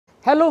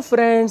Hello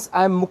friends,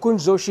 I am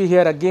Mukund Joshi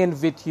here again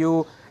with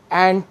you,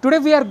 and today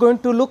we are going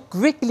to look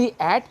quickly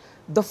at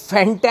the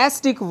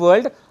fantastic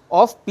world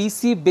of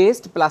PC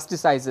based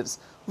plasticizers.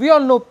 We all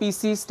know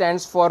PC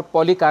stands for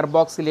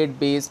polycarboxylate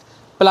based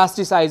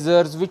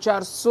plasticizers, which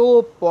are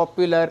so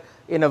popular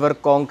in our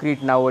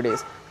concrete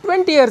nowadays.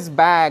 20 years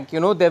back,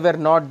 they were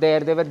not there,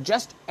 they were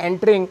just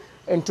entering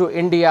into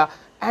India,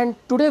 and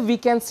today we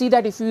can see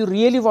that if you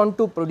really want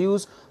to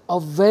produce a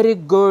very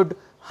good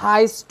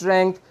high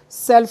strength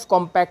self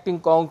compacting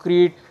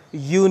concrete,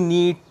 you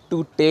need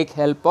to take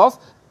help of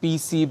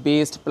PC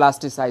based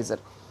plasticizer.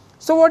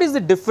 So what is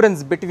the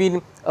difference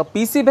between a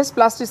PC based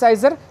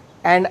plasticizer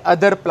and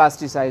other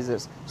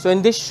plasticizers? So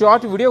in this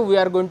short video we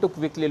are going to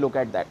quickly look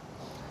at that.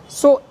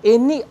 So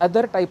any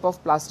other type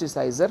of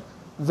plasticizer,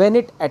 when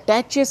it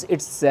attaches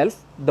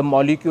itself, the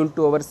molecule,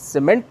 to our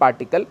cement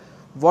particle,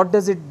 what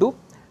does it do?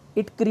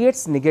 It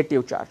creates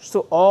negative charge.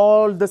 So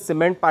all the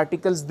cement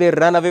particles, they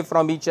run away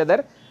from each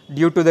other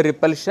due to the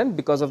repulsion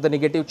because of the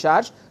negative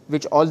charge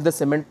which all the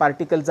cement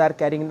particles are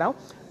carrying now,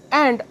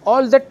 and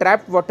all the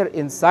trapped water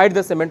inside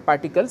the cement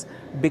particles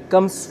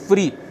becomes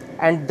free,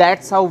 and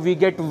that's how we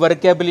get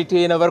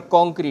workability in our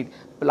concrete.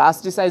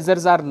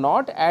 Plasticizers are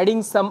not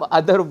adding some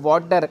other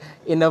water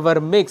in our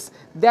mix,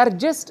 they are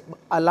just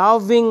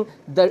allowing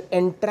the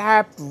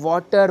entrapped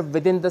water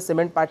within the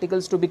cement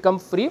particles to become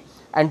free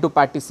and to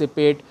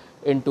participate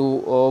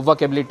into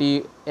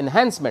workability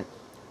enhancement.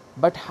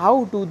 But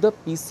how do the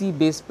PC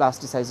based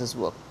plasticizers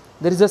work?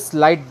 There is a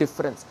slight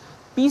difference.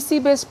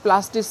 PC based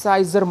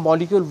plasticizer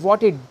molecule,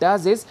 what it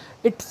does is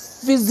it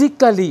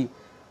physically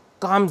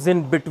comes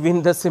in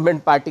between the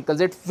cement particles,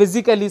 it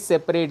physically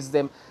separates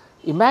them.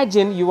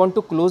 Imagine you want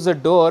to close a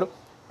door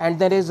and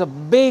there is a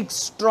big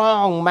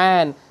strong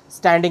man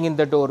standing in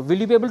the door. Will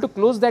you be able to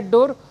close that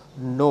door?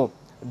 No.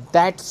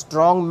 That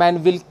strong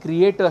man will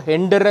create a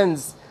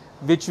hindrance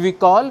which we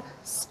call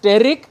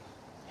steric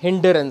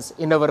hindrance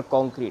in our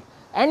concrete.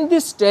 And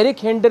this steric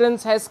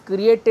hindrance has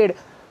created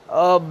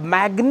a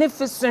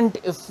magnificent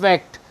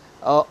effect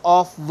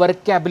of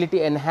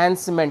workability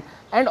enhancement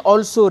and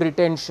also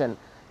retention.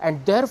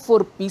 And therefore,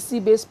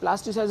 PC based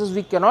plasticizers,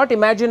 we cannot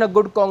imagine a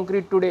good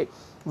concrete today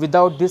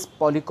without this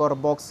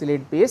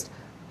polycarboxylate based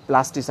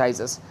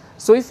plasticizers.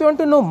 So if you want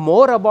to know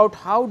more about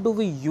how do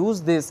we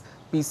use this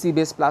PC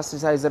based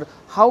plasticizer,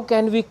 how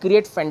can we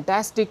create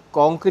fantastic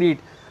concrete,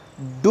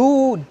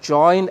 do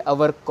join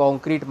our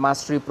concrete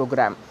mastery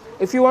program.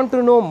 If you want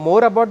to know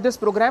more about this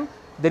program,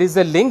 there is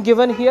a link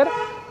given here.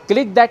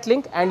 Click that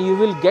link and you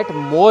will get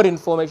more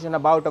information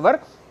about our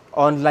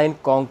online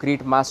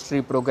concrete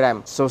mastery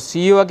program. So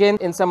see you again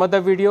in some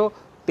other video.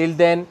 Till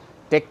then,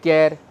 take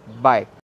care. Bye.